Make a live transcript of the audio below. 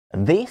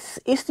This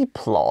is the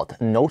PLAUD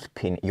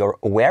NotePin, your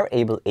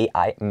wearable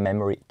AI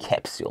memory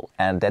capsule.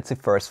 And that's a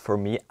first for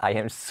me. I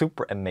am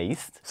super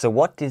amazed. So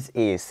what this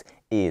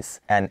is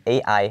an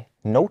AI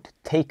note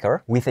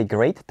taker with a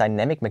great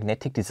dynamic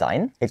magnetic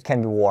design. It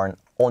can be worn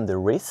on the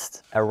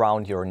wrist,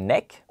 around your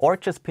neck, or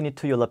just pin it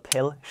to your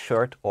lapel,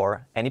 shirt,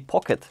 or any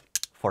pocket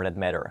for that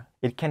matter.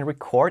 It can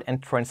record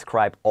and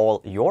transcribe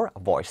all your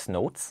voice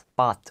notes,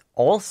 but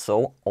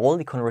also all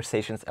the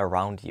conversations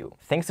around you.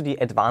 Thanks to the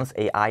advanced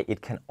AI,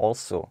 it can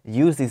also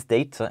use this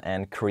data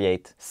and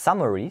create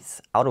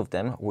summaries out of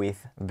them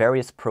with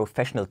various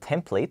professional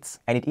templates.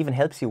 And it even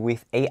helps you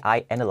with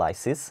AI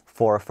analysis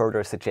for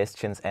further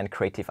suggestions and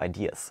creative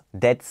ideas.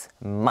 That's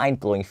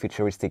mind-blowing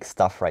futuristic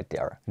stuff right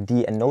there.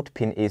 The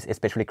NotePin is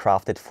especially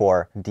crafted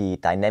for the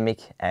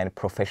dynamic and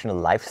professional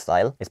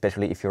lifestyle,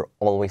 especially if you're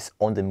always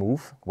on the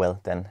move.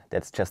 Well, then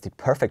that's just the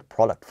perfect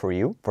product for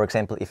you. For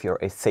example, if you're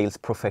a sales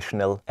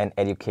professional, an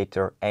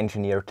educator,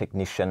 engineer,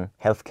 technician,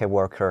 healthcare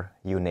worker,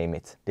 you name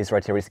it. This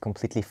right here is a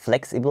completely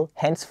flexible,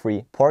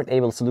 hands-free,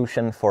 portable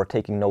solution for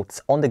taking notes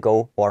on the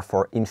go or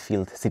for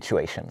in-field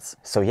situations.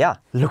 So yeah,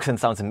 looks and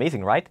sounds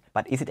amazing, right?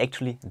 But is it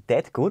actually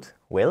that good?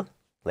 Well,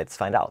 let's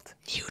find out.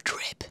 New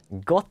drip.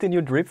 Got the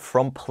new drip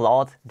from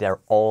PLAUD.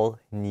 They're all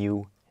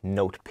new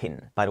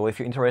NotePin. By the way, if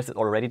you're interested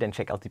already, then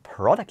check out the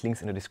product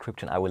links in the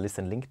description. I will list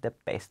and link the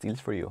best deals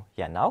for you.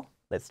 Yeah, now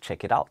let's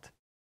check it out.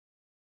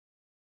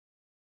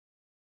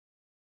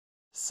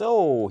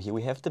 So here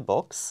we have the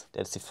box.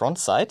 That's the front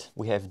side.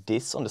 We have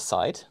this on the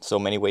side. So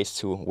many ways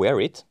to wear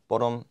it.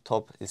 Bottom,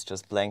 top is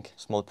just blank,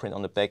 small print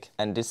on the back.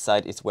 And this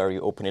side is where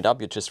you open it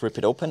up. You just rip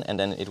it open and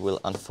then it will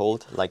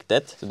unfold like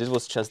that. So this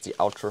was just the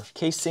outer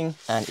casing.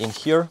 And in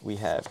here we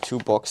have two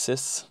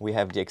boxes. We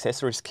have the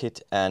accessories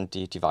kit and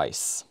the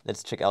device.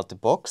 Let's check out the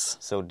box.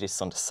 So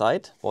this on the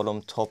side,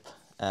 bottom, top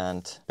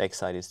and back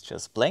side is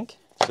just blank.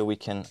 So we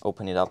can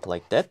open it up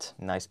like that.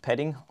 Nice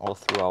padding all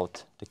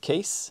throughout the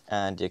case.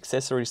 And the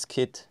accessories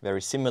kit, very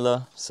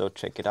similar. So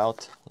check it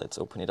out. Let's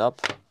open it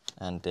up.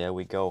 And there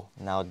we go.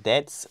 Now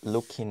that's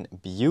looking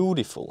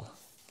beautiful.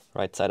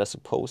 Right side, I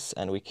suppose.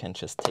 And we can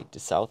just take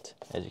this out.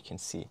 As you can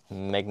see,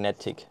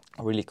 magnetic,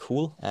 really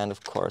cool. And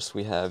of course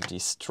we have the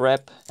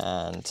strap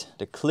and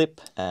the clip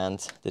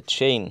and the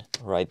chain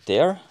right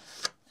there.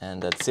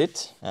 And that's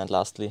it. And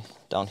lastly,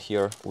 down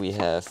here, we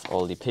have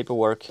all the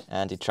paperwork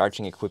and the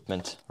charging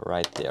equipment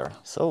right there.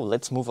 So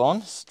let's move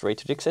on straight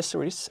to the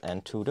accessories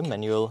and to the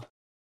manual.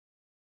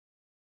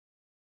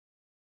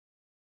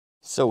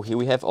 So here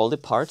we have all the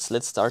parts.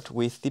 Let's start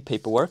with the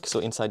paperwork. So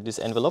inside this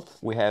envelope,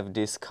 we have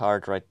this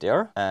card right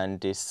there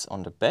and this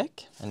on the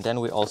back. And then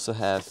we also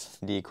have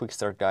the quick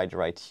start guide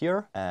right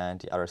here and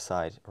the other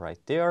side right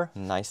there.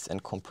 Nice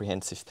and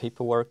comprehensive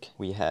paperwork.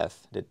 We have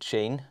the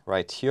chain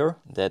right here.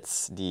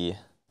 That's the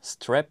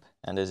strap,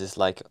 and this is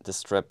like the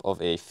strap of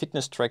a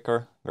fitness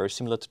tracker, very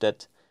similar to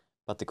that.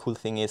 But the cool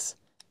thing is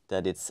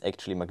that it's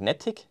actually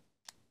magnetic,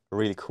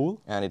 really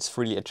cool, and it's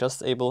freely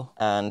adjustable.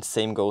 And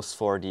same goes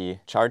for the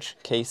charge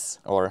case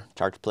or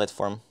charge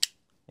platform.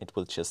 It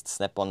will just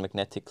snap on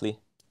magnetically.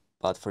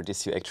 But for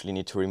this you actually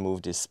need to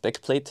remove this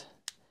back plate,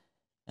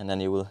 and then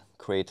you will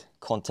create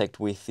contact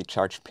with the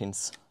charge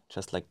pins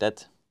just like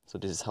that. So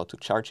this is how to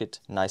charge it.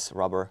 Nice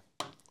rubber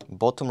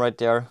bottom right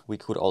there. We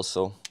could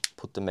also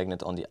put the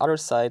magnet on the other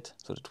side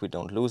so that we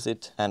don't lose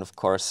it. And of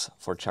course,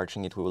 for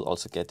charging it, we will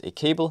also get a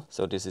cable.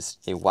 So this is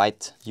a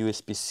white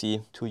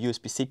USB-C to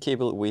USB-C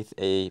cable with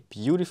a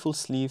beautiful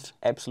sleeve,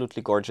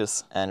 absolutely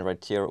gorgeous. And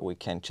right here, we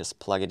can just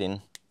plug it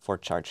in for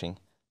charging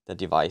the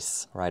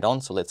device right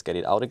on. So let's get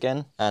it out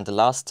again. And the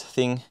last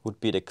thing would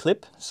be the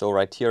clip. So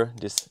right here,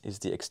 this is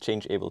the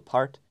exchangeable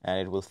part and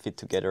it will fit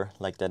together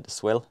like that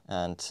as well.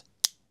 And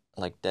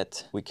like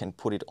that, we can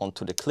put it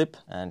onto the clip,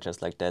 and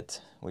just like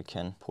that, we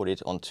can put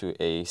it onto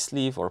a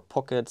sleeve or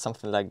pocket,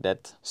 something like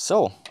that.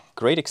 So,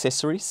 great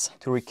accessories.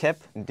 To recap,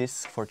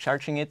 this for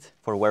charging it.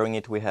 For wearing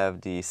it, we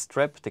have the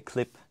strap, the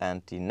clip,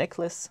 and the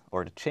necklace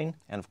or the chain,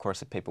 and of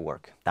course the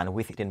paperwork. Done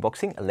with the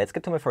unboxing, let's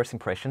get to my first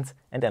impressions,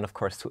 and then of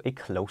course to a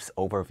close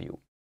overview.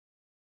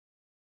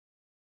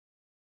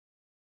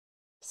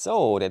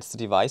 So, that's the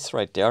device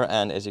right there,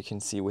 and as you can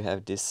see, we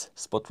have this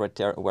spot right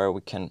there where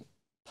we can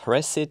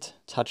press it,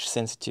 touch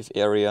sensitive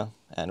area,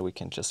 and we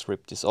can just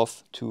rip this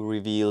off to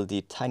reveal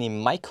the tiny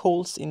mic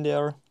holes in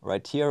there.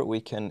 Right here we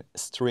can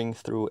string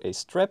through a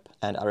strap,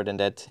 and other than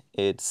that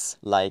it's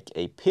like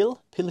a pill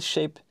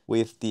shape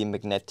with the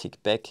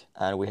magnetic back,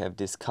 and we have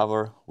this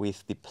cover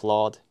with the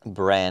PLAUD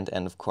brand,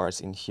 and of course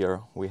in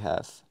here we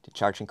have the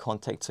charging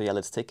contact. So yeah,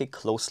 let's take a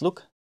close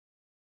look.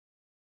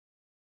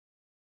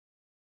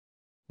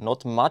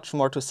 Not much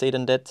more to say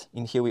than that.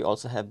 In here we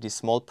also have this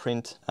small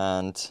print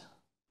and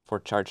for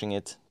charging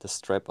it, the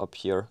strap up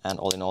here, and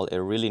all in all a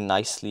really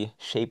nicely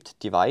shaped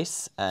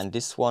device. And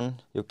this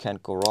one you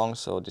can't go wrong,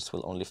 so this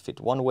will only fit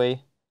one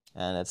way,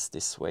 and that's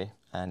this way,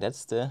 and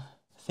that's the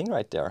thing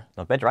right there.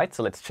 Not bad, right?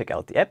 So let's check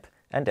out the app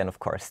and then of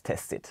course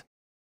test it.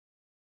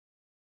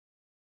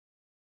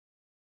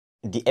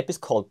 The app is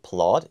called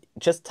PLAUD.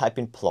 Just type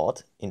in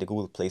PLAUD in the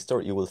Google Play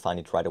Store. You will find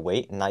it right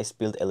away. Nice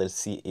Build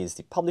LLC is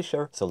the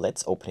publisher. So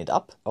let's open it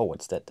up. Oh,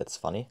 what's that? That's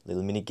funny.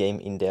 Little mini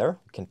game in there.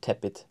 You can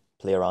tap it,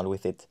 play around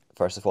with it.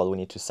 First of all, we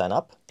need to sign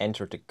up,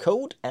 enter the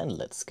code, and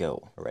let's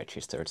go.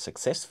 Registered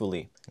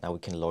successfully. Now we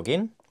can log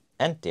in,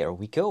 and there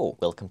we go.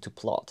 Welcome to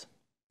PLAUD.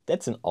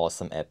 That's an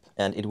awesome app,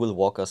 and it will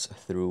walk us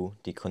through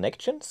the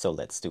connection, so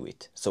let's do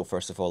it. So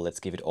first of all,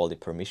 let's give it all the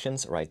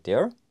permissions right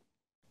there,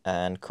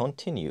 and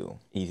continue.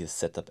 Easiest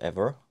setup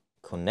ever.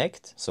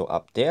 Connect, so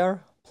up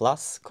there,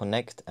 plus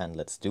connect, and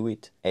let's do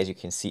it. As you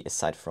can see,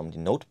 aside from the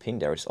note pin,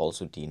 there is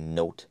also the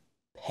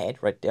notepad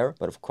right there,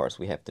 but of course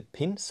we have the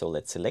pin, so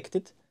let's select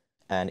it.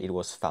 And it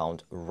was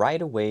found right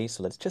away.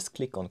 So let's just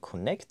click on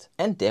connect,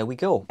 and there we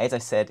go. As I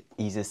said,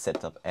 easiest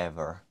setup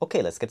ever.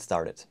 Okay, let's get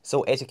started.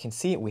 So as you can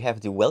see, we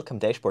have the welcome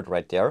dashboard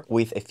right there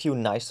with a few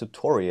nice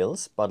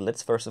tutorials, but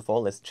let's first of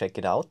all, let's check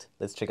it out.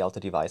 Let's check out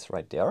the device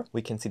right there.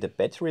 We can see the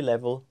battery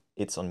level.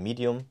 It's on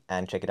medium,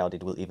 and check it out,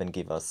 it will even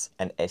give us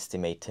an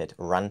estimated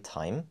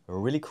runtime.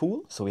 Really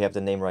cool. So we have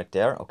the name right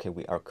there. Okay,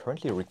 we are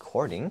currently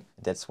recording.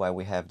 That's why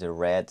we have the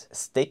red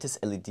status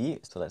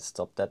LED. So let's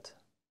stop that.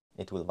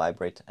 It will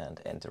vibrate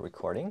and end the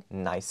recording.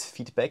 Nice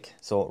feedback.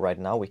 So right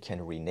now we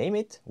can rename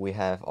it. We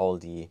have all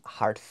the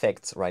hard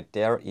facts right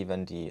there,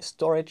 even the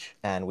storage,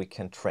 and we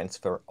can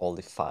transfer all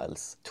the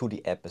files to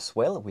the app as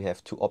well. We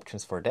have two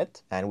options for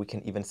that, and we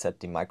can even set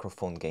the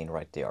microphone gain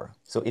right there.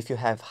 So if you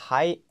have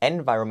high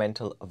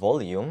environmental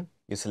volume,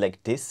 you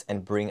select this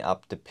and bring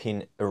up the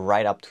pin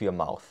right up to your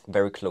mouth,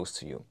 very close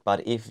to you.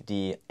 But if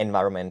the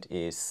environment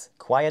is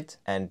quiet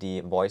and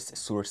the voice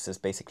sources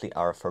basically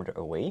are further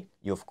away,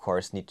 you of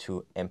course need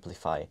to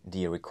amplify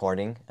the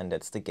recording, and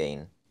that's the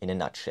gain in a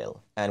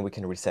nutshell. And we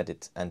can reset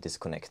it and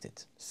disconnect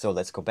it. So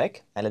let's go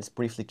back and let's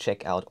briefly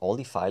check out all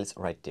the files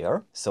right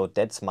there. So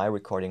that's my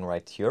recording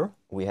right here.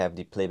 We have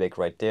the playback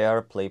right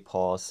there, play,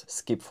 pause,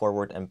 skip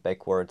forward and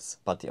backwards.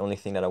 But the only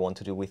thing that I want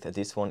to do with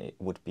this one, it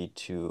would be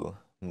to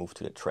move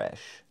to the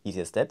trash. Easy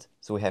as that.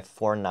 So we have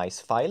 4 nice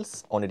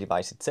files on the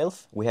device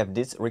itself. We have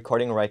this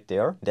recording right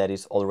there that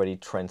is already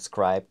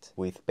transcribed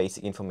with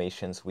basic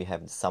informations. We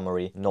have the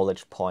summary,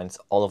 knowledge points,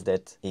 all of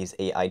that is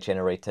AI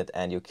generated,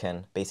 and you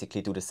can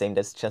basically do the same.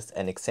 That's just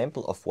an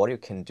example of what you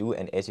can do,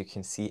 and as you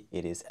can see,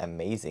 it is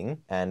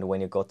amazing. And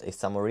when you got a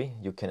summary,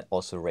 you can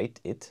also rate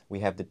it. We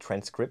have the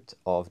transcript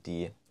of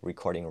the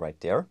recording right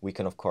there. We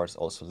can of course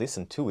also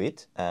listen to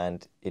it,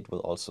 and it will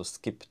also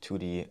skip to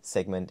the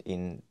segment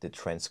in the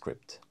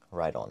transcript.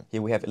 Right on.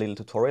 Here we have a little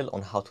tutorial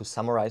on how to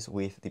summarize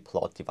with the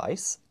PLAUD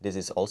device. This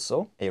is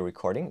also a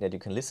recording that you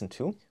can listen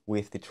to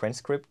with the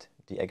transcript,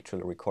 the actual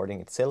recording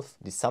itself,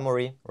 the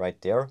summary right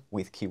there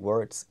with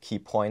keywords, key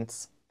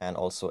points, and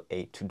also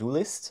a to-do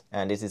list.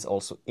 And this is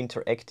also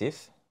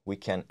interactive. We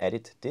can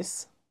edit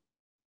this,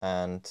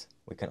 and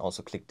we can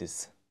also click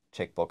this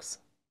checkbox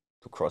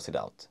to cross it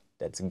out.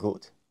 That's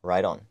good.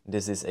 Right on.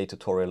 This is a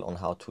tutorial on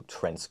how to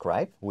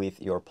transcribe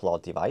with your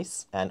PLAUD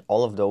device, and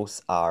all of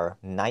those are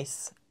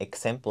nice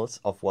examples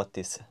of what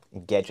this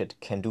gadget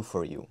can do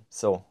for you.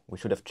 So we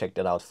should have checked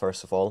that out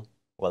first of all.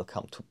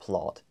 Welcome to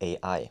PLAUD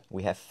AI.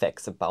 We have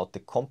facts about the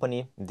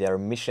company, their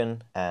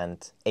mission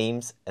and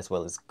aims, as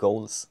well as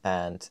goals.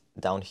 And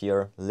down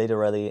here,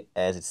 literally,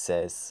 as it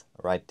says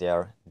right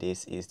there,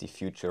 this is the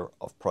future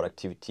of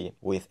productivity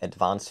with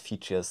advanced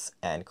features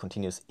and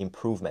continuous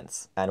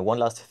improvements. And one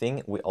last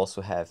thing, we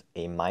also have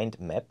a mind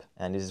map,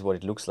 and this is what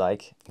it looks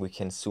like. We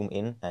can zoom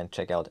in and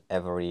check out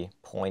every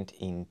point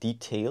in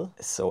detail.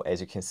 So as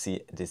you can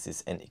see, this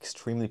is an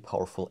extremely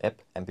powerful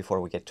app. And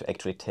before we get to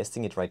actually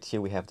testing it, right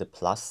here we have the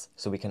plus.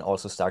 So we can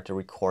also start the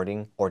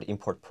recording or the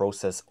import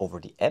process over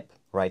the app.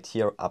 Right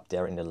here, up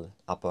there in the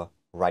upper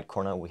right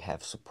corner, we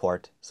have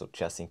support. So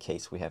just in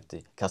case, we have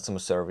the customer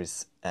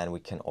service, and we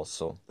can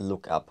also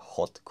look up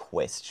hot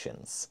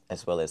questions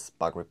as well as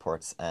bug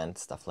reports and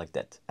stuff like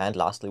that. And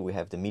lastly, we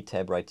have the Me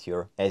tab right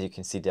here. As you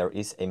can see, there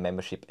is a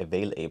membership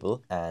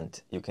available,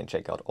 and you can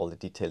check out all the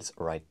details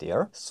right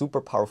there. Super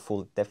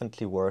powerful,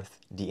 definitely worth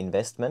the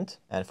investment.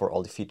 And for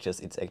all the features,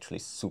 it's actually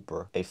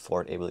super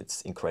affordable.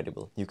 It's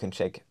incredible. You can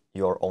check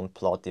your own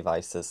PLAUD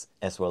devices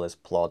as well as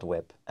PLAUD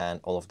web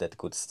and all of that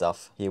good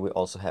stuff. Here we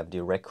also have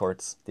the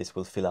records. This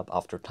will fill up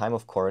after time,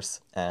 of course,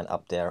 and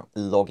up there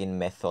login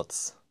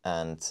methods,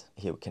 and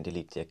here we can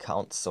delete the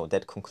account. So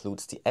that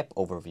concludes the app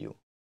overview.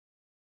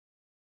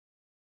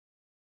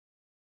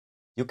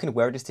 You can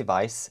wear this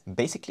device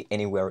basically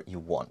anywhere you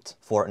want.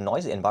 For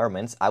noisy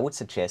environments, I would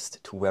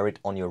suggest to wear it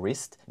on your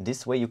wrist.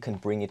 This way you can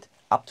bring it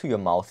up to your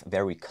mouth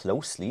very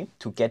closely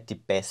to get the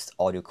best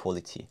audio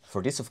quality.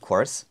 For this, of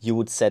course, you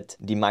would set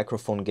the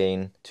microphone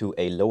gain to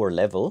a lower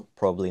level,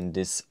 probably in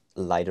this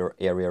lighter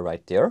area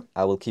right there.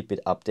 I will keep it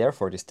up there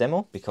for this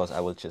demo because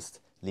I will just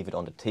leave it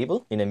on the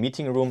table. In a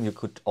meeting room, you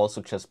could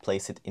also just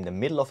place it in the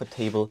middle of a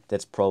table.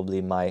 That's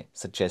probably my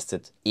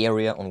suggested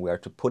area on where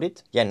to put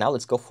it. Yeah, now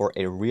let's go for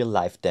a real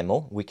life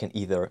demo. We can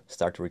either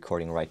start the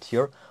recording right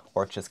here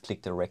or just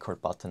click the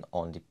record button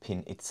on the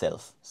pin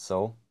itself.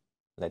 So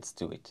let's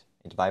do it.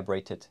 It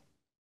vibrated,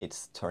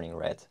 it's turning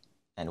red,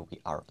 and we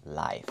are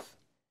live.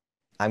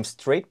 I'm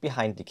straight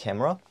behind the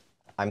camera.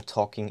 I'm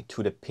talking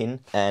to the pin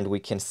and we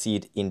can see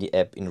it in the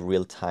app in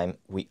real time.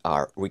 We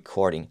are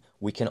recording.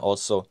 We can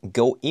also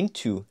go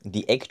into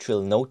the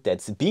actual note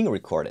that's being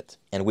recorded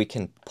and we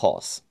can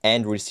pause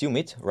and resume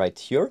it right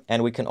here.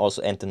 And we can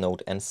also end the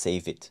note and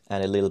save it,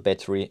 and a little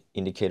battery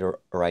indicator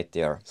right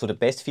there. So the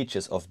best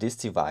features of this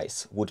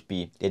device would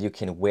be that you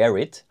can wear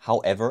it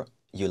however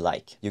you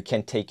like. You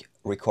can take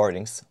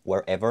recordings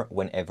wherever,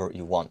 whenever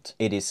you want.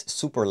 It is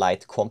super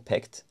light,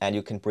 compact, and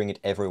you can bring it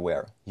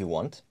everywhere you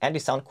want. And the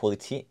sound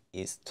quality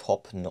is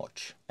top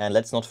notch. And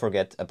let's not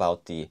forget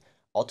about the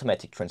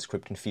automatic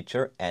transcription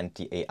feature and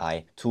the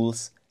AI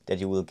tools that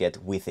you will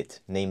get with it,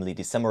 namely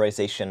the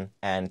summarization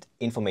and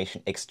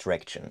information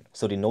extraction.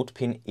 So the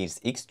NotePin is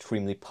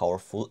extremely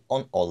powerful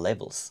on all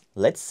levels.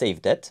 Let's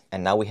save that.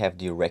 And now we have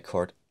the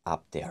record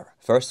up there.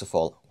 First of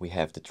all, we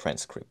have the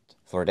transcript.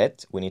 For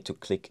that, we need to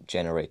click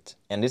Generate.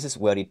 And this is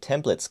where the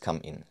templates come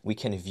in. We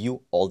can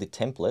view all the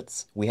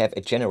templates. We have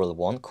a general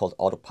one called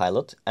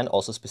Autopilot and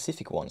also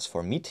specific ones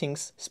for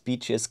meetings,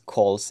 speeches,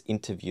 calls,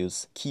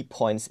 interviews, key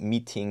points,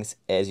 meetings.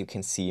 As you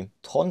can see,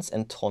 tons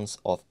and tons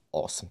of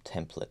awesome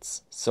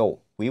templates. So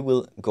we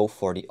will go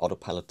for the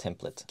Autopilot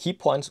template. Key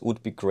points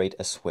would be great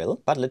as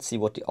well, but let's see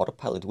what the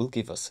Autopilot will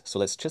give us. So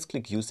let's just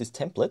click Use this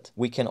template.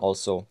 We can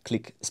also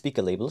click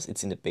Speaker Labels.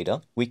 It's in the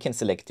beta. We can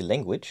select the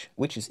language,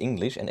 which is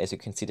English. And as you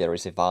can see, there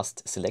is a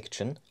vast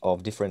selection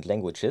of different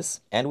languages.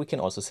 And we can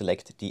also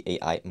select the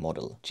AI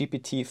model.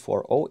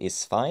 GPT-4o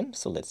is fine.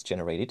 So let's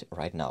generate it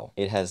right now.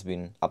 It has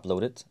been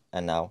uploaded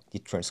and now the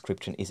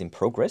transcription is in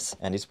progress.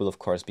 And this will of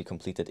course be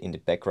completed in the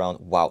background.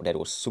 Wow, that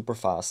was super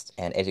fast.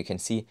 And as you can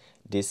see,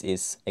 this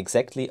is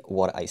exactly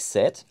what I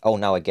said. Oh,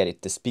 now I get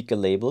it. The speaker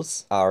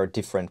labels are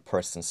different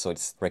persons, so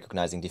it's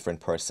recognizing different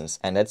persons.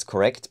 And that's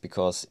correct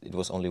because it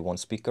was only one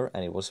speaker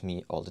and it was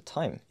me all the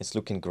time. It's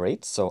looking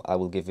great, so I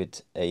will give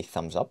it a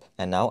thumbs up.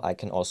 And now I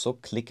can also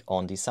click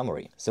on the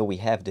summary. So we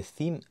have the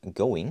theme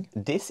going.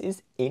 This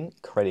is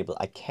incredible.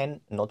 I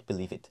cannot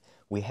believe it.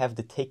 We have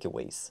the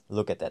takeaways.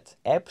 Look at that.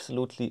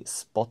 Absolutely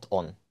spot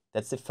on.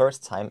 That's the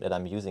first time that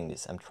I'm using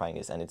this. I'm trying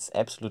this and it's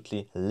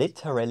absolutely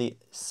literally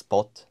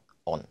spot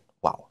on.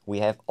 Wow, we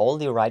have all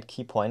the right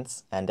key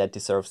points and that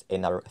deserves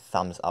another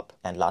thumbs up.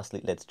 And lastly,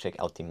 let's check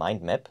out the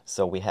mind map.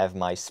 So we have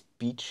my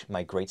speech,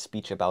 my great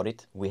speech about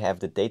it. We have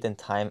the date and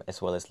time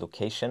as well as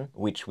location,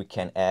 which we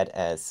can add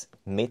as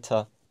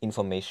meta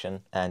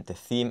information, and the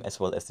theme as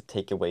well as the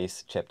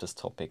takeaways, chapters,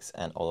 topics,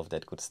 and all of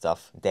that good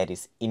stuff. That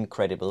is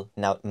incredible.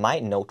 Now, my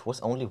note was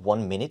only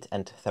 1 minute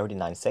and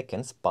 39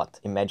 seconds, but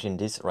imagine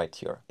this right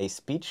here. A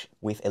speech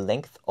with a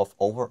length of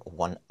over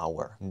 1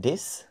 hour.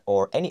 This,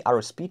 or any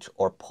other speech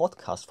or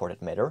podcast for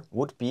that matter,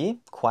 would be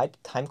quite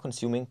time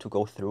consuming to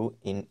go through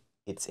in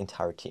its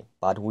entirety.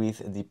 But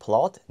with the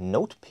PLAUD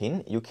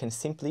NotePin, you can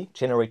simply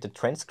generate the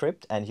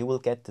transcript and you will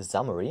get the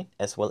summary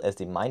as well as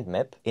the mind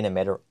map in a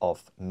matter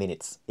of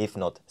minutes, if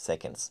not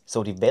seconds.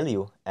 So the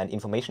value and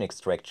information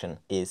extraction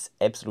is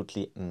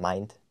absolutely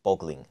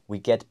mind-boggling. We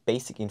get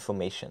basic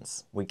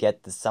informations. We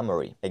get the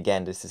summary.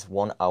 Again, this is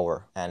 1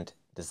 hour and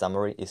the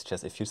summary is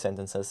just a few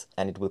sentences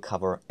and it will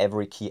cover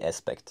every key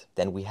aspect.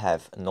 Then we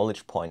have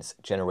knowledge points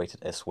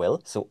generated as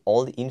well. So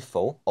all the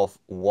info of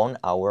 1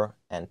 hour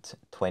and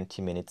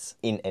 20 minutes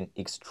in an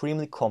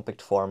extremely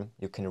compact form.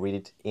 You can read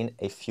it in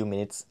a few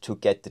minutes to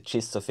get the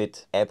gist of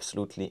it.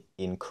 Absolutely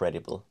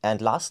incredible. And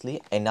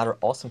lastly, another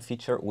awesome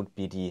feature would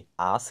be the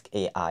Ask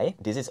AI.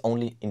 This is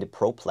only in the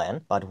Pro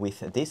plan, but with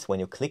this, when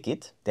you click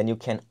it, then you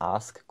can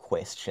ask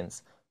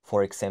questions.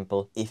 For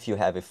example, if you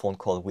have a phone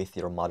call with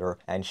your mother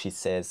and she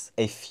says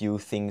a few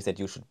things that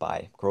you should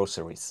buy,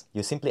 groceries,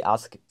 you simply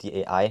ask the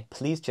AI,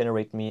 please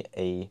generate me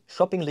a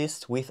shopping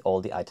list with all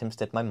the items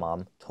that my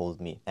mom told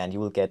me. And you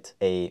will get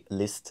a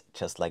list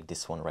just like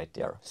this one right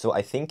there. So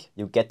I think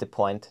you get the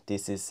point.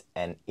 This is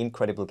an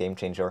incredible game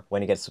changer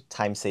when it gets to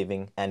time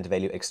saving and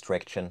value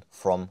extraction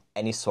from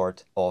any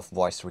sort of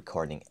voice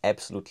recording.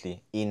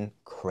 Absolutely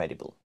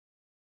incredible.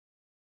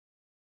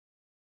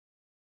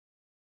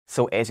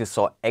 So as you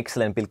saw,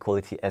 excellent build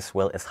quality as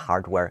well as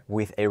hardware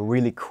with a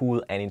really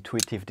cool and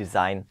intuitive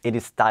design. It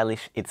is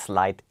stylish, it's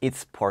light,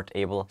 it's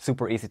portable,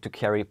 super easy to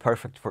carry,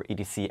 perfect for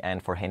EDC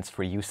and for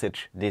hands-free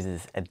usage. This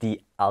is the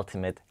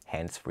ultimate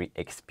hands-free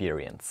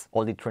experience.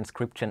 All the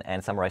transcription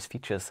and summarize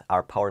features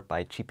are powered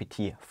by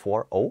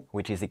GPT-4o,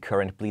 which is the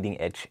current bleeding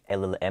edge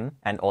LLM.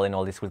 And all in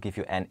all, this will give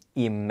you an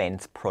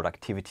immense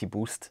productivity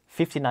boost.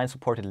 59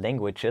 supported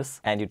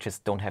languages, and you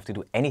just don't have to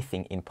do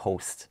anything in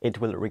post.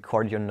 It will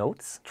record your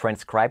notes,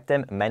 transcribe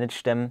them,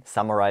 manage them,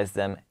 summarize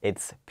them.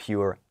 It's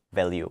pure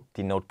value.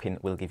 The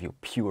NotePin will give you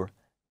pure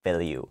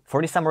value.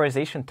 For the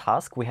summarization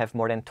task, we have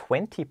more than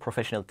 20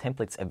 professional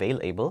templates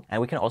available,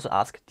 and we can also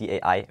ask the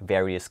AI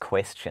various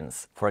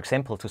questions. For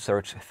example, to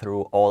search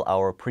through all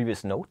our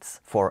previous notes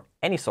for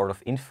any sort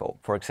of info.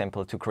 For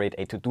example, to create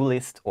a to-do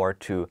list or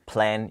to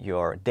plan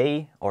your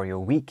day or your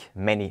week.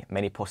 Many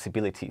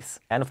possibilities.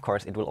 And of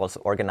course, it will also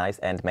organize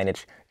and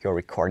manage your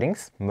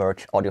recordings,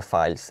 merge audio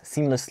files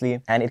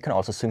seamlessly, and it can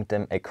also sync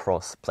them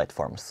across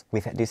platforms.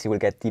 With this, you will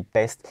get the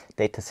best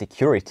data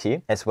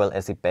security as well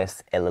as the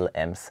best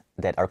LLMs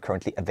that are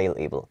currently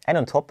available. And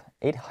on top,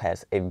 it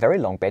has a very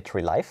long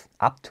battery life,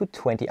 up to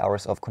 20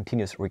 hours of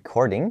continuous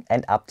recording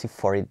and up to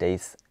 40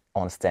 days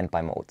on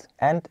standby mode,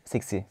 and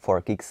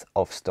 64 gigs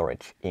of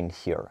storage in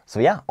here. So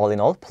yeah, all in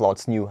all,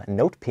 PLAUD's new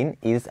NotePin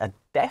is a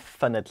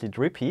definitely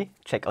drippy.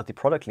 Check out the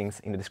product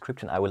links in the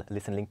description. I will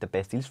link the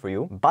best deals for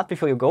you. But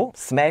before you go,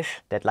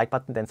 smash that like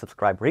button, then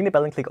subscribe, ring the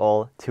bell and click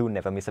all to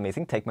never miss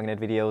amazing tech magnet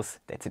videos.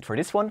 That's it for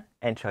this one.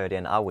 Enjoy your day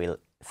and I will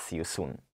see you soon.